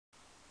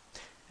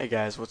Hey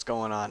guys, what's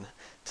going on?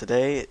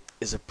 Today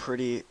is a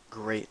pretty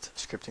great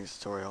scripting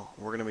tutorial.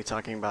 We're going to be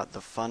talking about the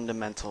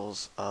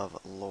fundamentals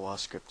of Lua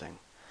scripting.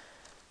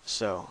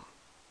 So,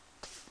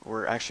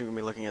 we're actually going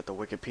to be looking at the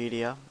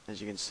Wikipedia,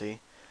 as you can see.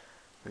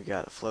 We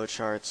got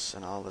flowcharts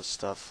and all this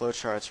stuff.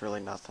 Flowcharts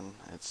really nothing.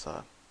 It's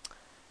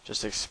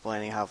just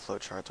explaining how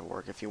flowcharts will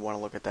work. If you want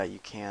to look at that, you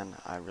can.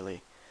 I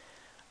really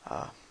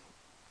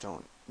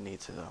don't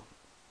need to though.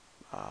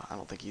 I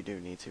don't think you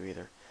do need to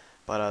either.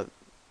 But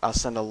I'll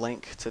send a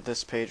link to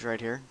this page right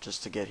here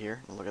just to get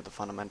here and look at the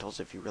fundamentals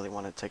if you really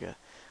want to take a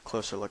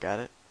closer look at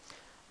it.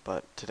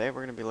 But today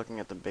we're going to be looking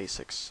at the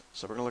basics.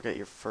 So we're going to look at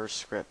your first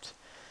script.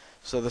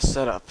 So the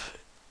setup,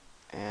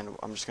 and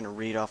I'm just going to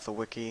read off the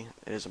wiki.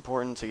 It is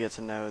important to get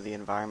to know the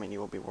environment you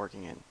will be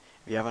working in.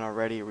 If you haven't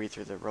already, read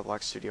through the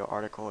Roblox Studio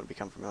article and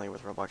become familiar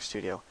with Roblox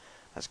Studio.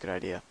 That's a good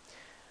idea.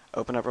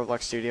 Open up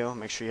Roblox Studio,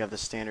 make sure you have the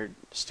standard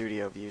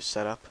studio view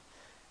set up.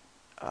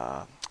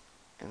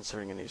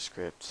 Inserting a new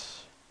script.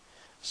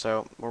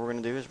 So what we're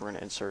going to do is we're going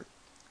to insert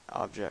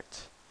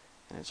object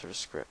and insert a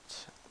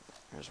script.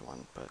 There's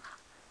one, but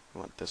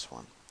we want this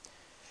one.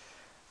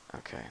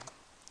 Okay,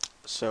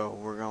 so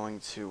we're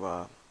going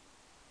to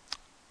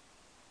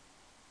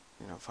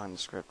find the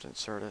script,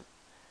 insert it,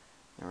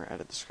 and we're going to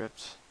edit the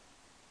script.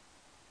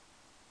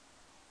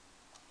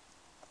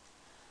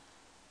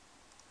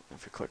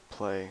 If we click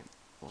play,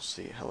 we'll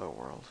see hello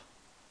world.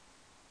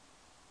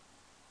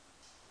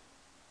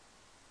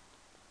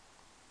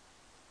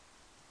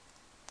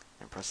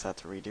 And press that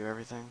to redo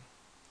everything.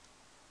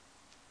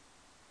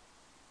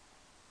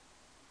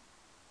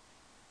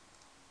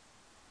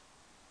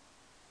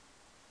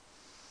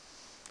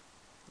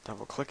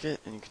 Double click it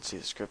and you can see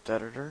the script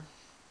editor.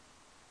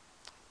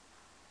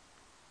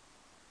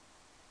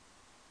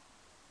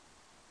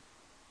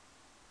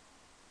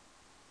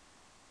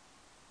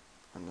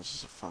 And this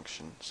is a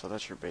function, so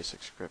that's your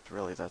basic script.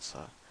 Really, that's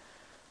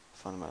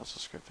fundamentals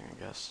of scripting, I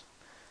guess.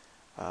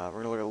 We're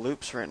going to look at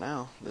loops right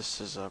now.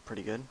 This is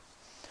pretty good.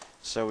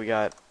 So we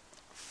got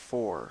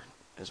for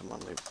is one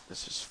loop.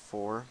 This is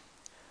for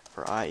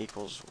I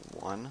equals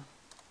 1.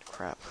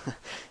 Crap.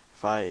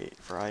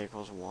 For I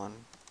equals 1,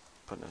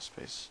 put no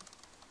space.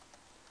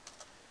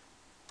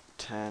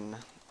 10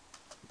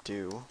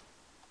 do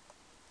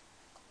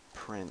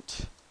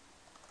print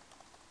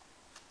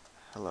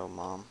hello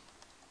mom.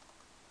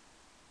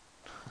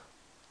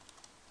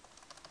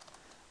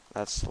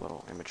 That's a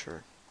little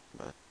immature,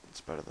 but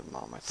it's better than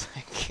mom, I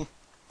think.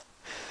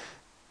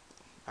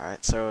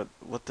 Alright, so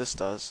what this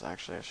does,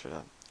 actually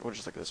we'll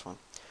just look at this one.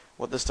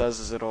 What this does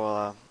is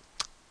it'll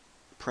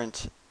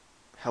print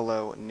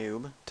hello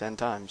noob 10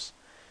 times.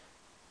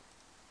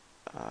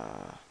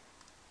 There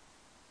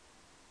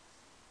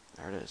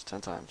it is, 10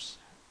 times.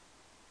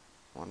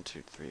 1,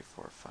 2, 3,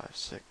 4, 5,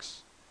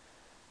 6.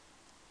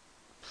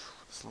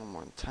 It's a little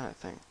more than 10, I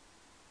think.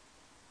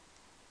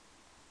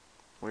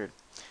 Weird.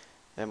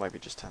 It might be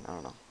just 10, I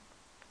don't know.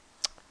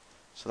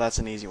 So that's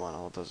an easy one.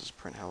 All it does is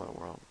print hello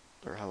world,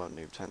 or hello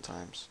noob 10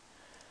 times.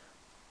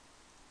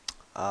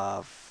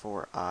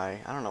 For I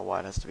don't know why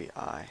it has to be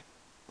I.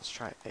 Let's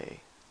try A.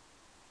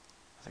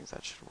 I think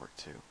that should work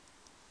too.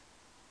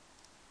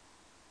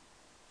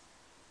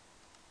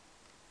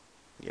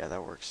 Yeah,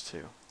 that works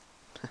too.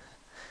 It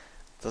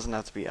doesn't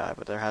have to be I,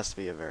 but there has to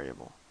be a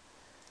variable.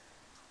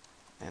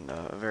 And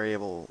a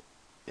variable,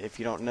 if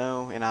you don't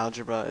know, in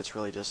algebra, it's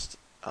really just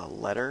a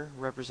letter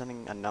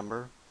representing a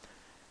number.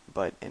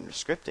 But in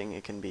scripting,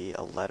 it can be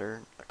a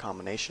letter, a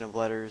combination of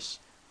letters,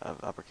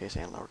 of uppercase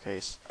and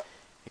lowercase.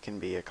 It can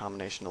be a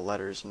combination of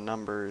letters,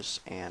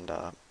 numbers, and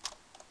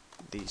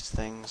these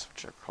things,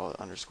 which are called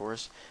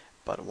underscores.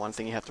 But one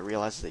thing you have to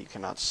realize is that you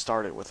cannot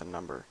start it with a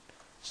number.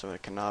 So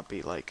it cannot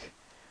be like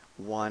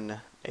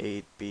 1,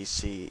 8,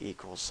 BC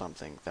equals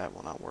something. That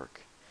will not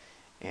work.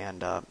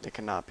 And it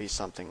cannot be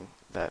something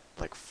that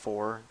like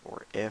for,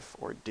 or if,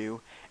 or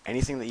do.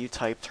 Anything that you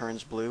type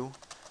turns blue.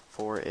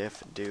 For,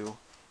 if, do.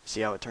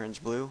 See how it turns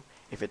blue?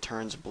 If it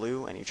turns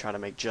blue and you try to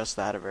make just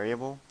that a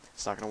variable,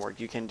 it's not going to work.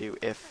 You can do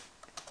if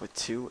with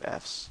 2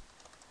 f's,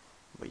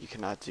 but you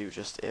cannot do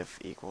just if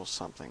equals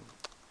something.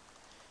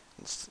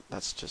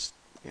 That's just,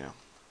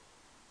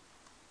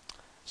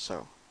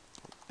 So,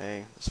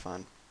 A, that's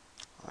fine.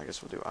 I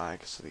guess we'll do I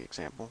because of the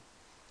example.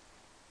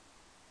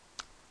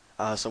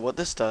 So what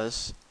this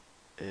does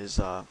is,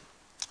 what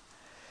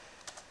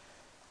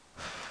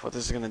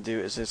this is going to do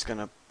is it's going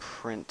to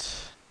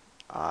print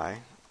I.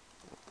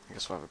 I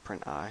guess we'll have a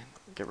print I.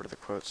 Get rid of the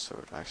quotes so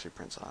it actually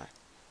prints I.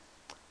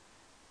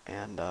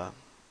 And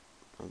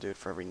we'll do it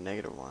for every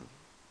negative one.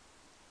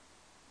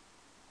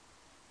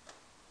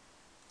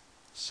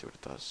 See what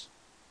it does.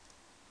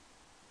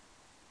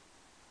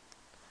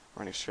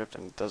 Running script,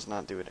 and it does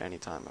not do it any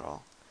time at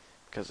all,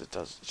 because it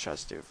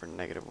tries to do it for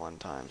 -1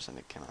 times, and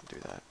it cannot do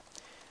that.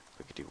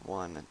 We could do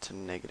 1 to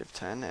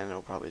 -10, and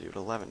it'll probably do it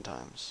 11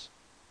 times.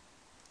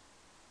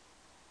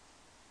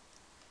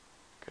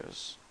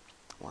 Goes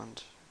 1,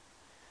 2,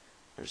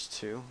 there's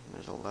 2, and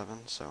there's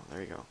 11, so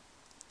there you go.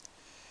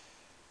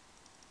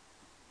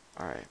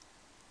 Alright,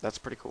 that's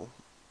pretty cool.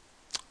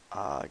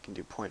 I can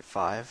do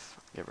 0.5,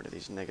 get rid of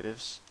these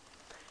negatives,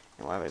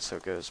 and we'll have it so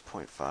it goes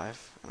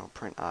 0.5, and I'll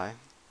print I.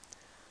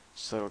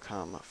 So it'll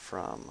come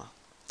from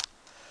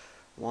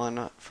 1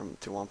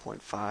 to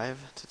 1.5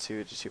 to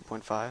 2 to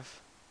 2.5.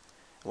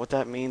 What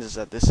that means is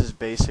that this is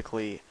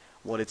basically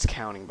what it's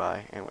counting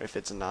by, and if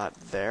it's not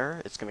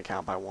there, it's going to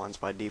count by ones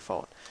by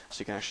default.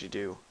 So you can actually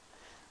do,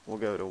 we'll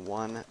go to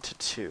 1 to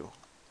 2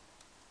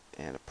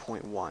 and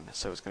 0.1.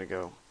 So it's going to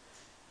go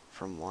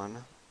from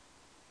 1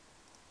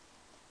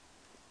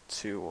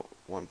 to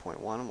 1.1,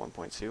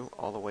 1.2,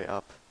 all the way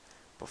up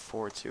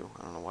before 2.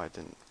 I don't know why it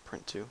didn't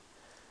print 2.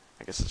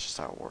 I guess that's just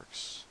how it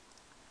works.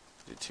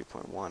 Do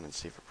 2.1 and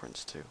see if it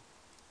prints 2.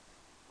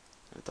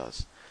 It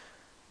does.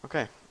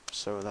 Okay,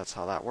 so that's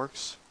how that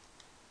works.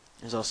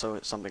 There's also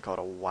something called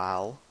a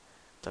while,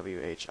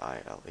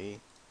 W-H-I-L-E.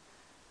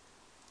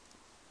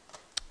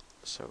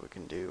 So we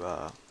can do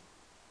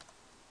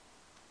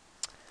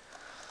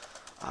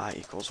I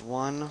equals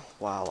 1,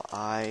 while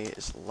I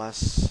is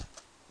less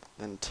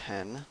than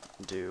 10,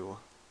 do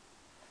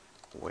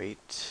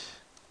wait,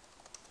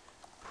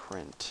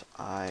 print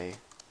I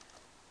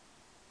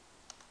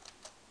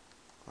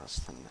less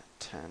than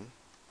 10,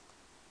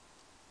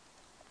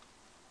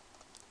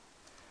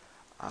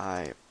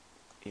 I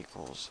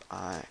equals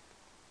I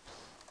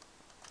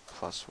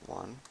plus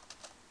 1,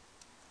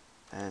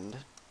 and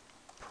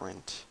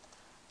print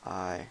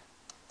I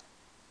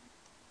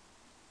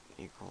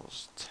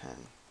equals 10.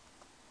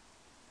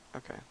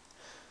 Okay.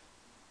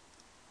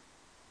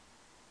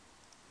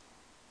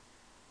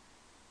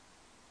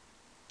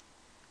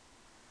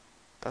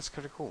 That's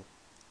kind of cool.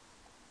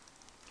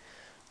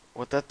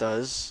 What that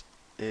does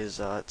is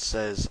it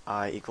says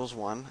I equals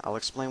 1. I'll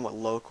explain what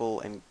local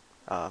and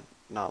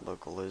not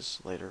local is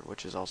later,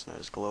 which is also known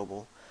as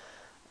global.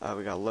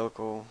 We got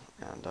local,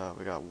 and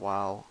we got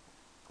while.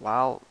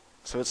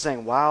 So it's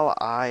saying while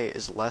I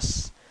is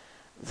less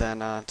than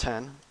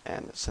 10,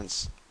 and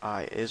since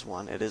I is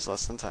 1, it is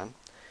less than 10,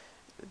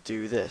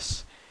 do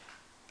this.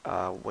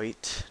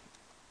 Wait,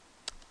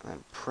 and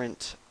then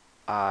print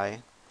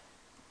I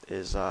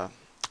is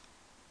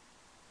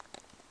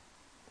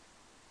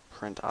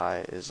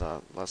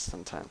less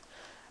than 10,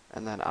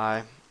 and then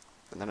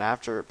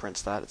after it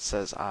prints that, it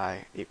says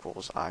I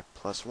equals I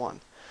plus 1.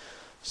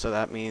 So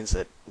that means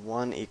that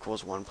 1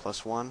 equals 1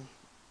 plus 1,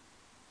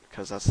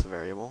 because that's the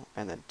variable,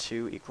 and then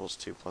 2 equals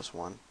 2 plus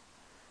 1.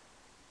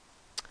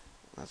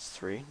 That's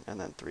 3, and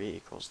then 3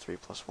 equals 3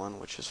 plus 1,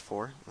 which is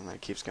 4, and then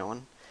it keeps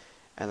going.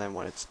 And then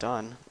when it's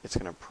done, it's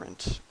going to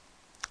print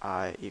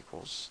I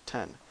equals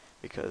 10,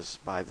 because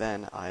by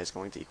then I is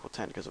going to equal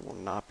 10, because it will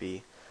not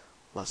be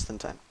less than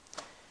 10.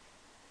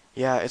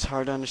 Yeah, it's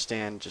hard to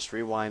understand. Just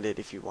rewind it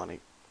if you want to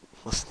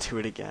listen to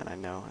it again. I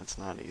know it's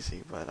not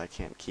easy, but I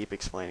can't keep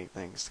explaining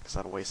things because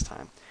that'll waste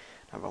time.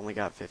 I've only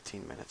got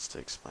 15 minutes to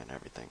explain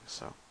everything,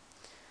 so.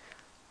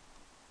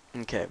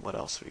 Okay, what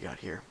else we got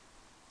here?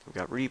 We've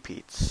got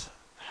repeats.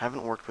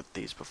 Haven't worked with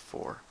these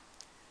before.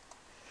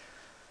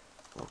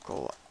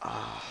 Local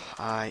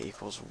I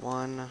equals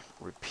 1,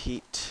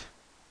 repeat,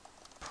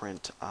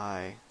 print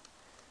I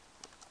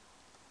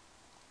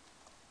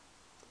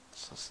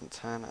is less than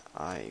 10,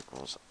 I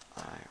equals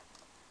I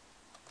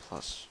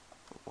plus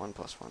 1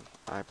 plus 1,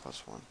 I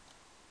plus 1,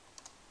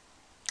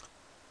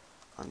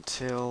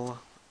 until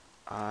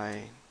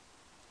I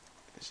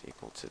is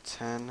equal to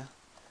 10,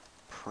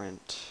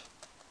 print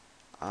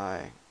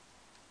I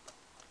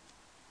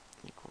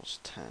equals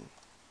 10.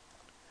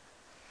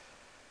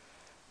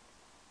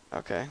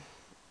 Okay.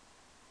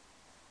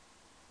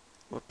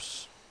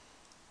 Whoops.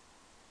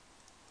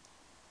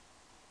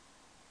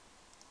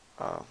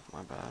 Oh,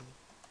 my bad.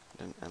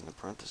 Didn't end the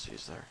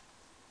parentheses there.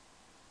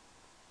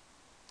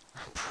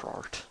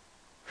 Prart.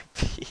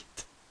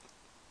 Repeat.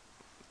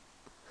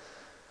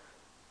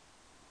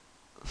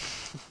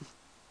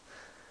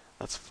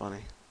 That's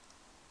funny.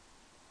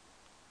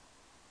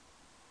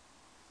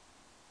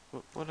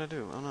 What did I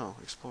do? Oh no,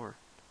 explore.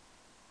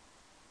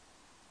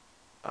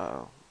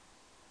 Oh.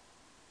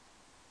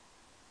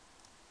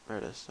 There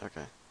it is,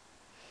 okay.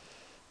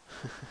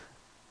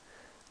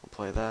 We'll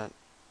play that.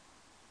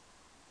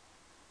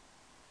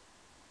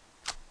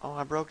 Oh,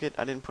 I broke it.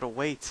 I didn't put a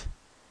weight.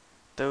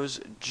 Those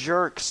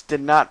jerks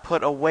did not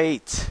put a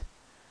weight.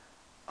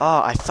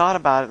 Oh, I thought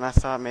about it and I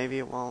thought maybe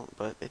it won't,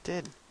 but it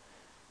did.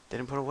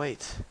 Didn't put a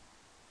weight.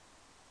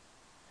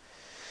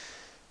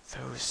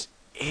 Those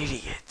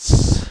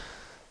idiots.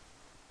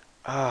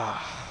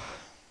 Ah.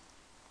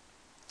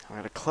 I'm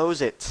gonna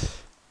close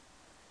it.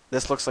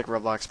 This looks like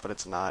Roblox, but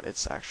it's not.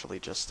 It's actually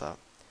just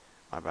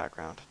my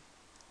background.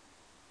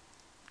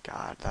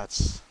 God,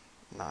 that's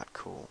not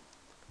cool.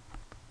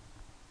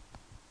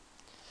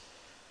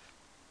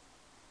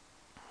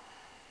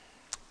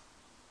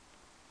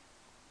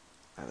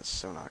 That is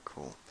so not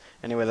cool.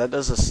 Anyway, that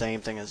does the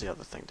same thing as the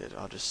other thing did.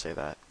 I'll just say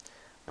that.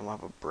 And we'll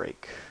have a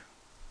break.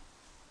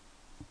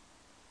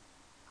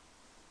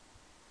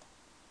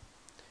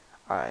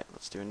 Alright,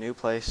 let's do a new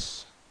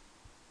place.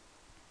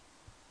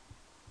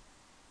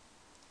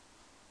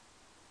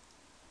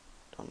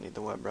 Don't need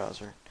the web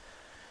browser.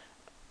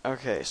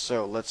 Okay,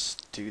 so let's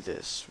do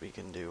this. We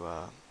can do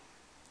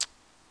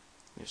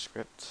new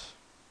script.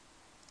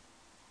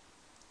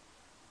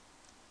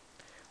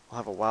 We'll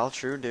have a while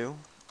true do.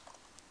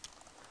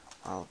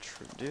 While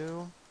true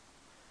do.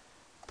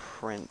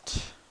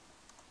 Print.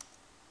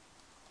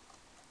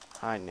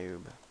 Hi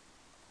noob.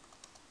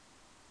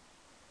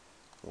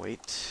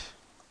 Wait.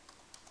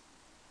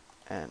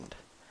 End.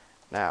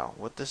 Now,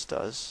 what this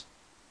does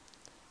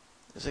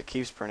is it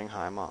keeps printing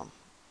hi mom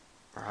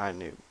or hi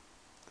noob.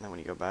 And then when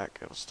you go back,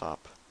 it'll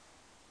stop.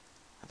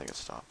 I think it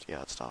stopped.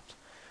 Yeah, it stopped.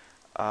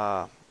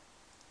 And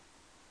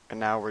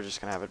now we're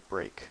just gonna have it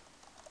break.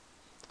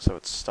 So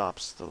it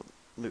stops the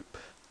loop.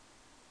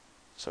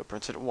 So it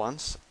prints it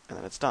once, and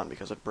then it's done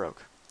because it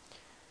broke.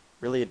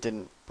 Really, it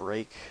didn't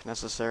break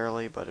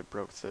necessarily, but it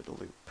broke the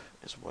loop,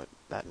 is what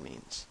that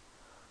means.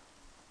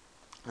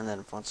 And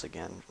then once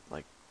again,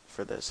 like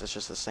for this, it's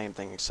just the same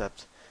thing,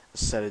 except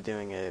instead of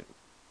doing it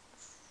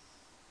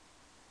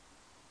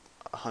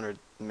 100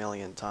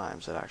 million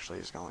times, it actually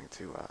is going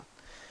to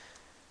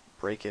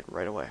break it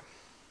right away.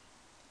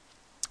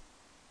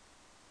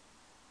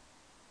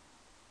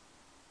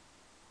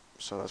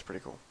 So that's pretty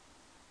cool.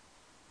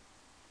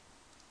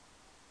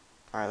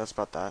 Alright, that's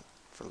about that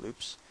for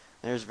loops.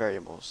 There's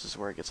variables. This is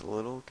where it gets a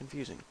little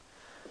confusing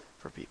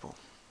for people.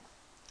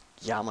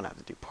 Yeah, I'm going to have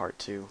to do part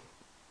 2.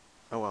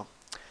 Oh well.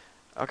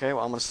 Okay,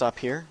 well I'm going to stop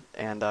here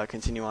and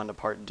continue on to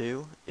part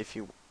 2 if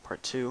you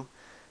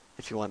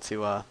want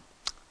to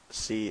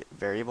see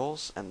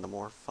variables and the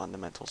more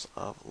fundamentals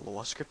of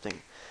Lua scripting.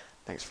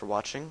 Thanks for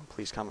watching.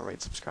 Please comment,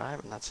 rate,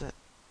 subscribe, and that's it.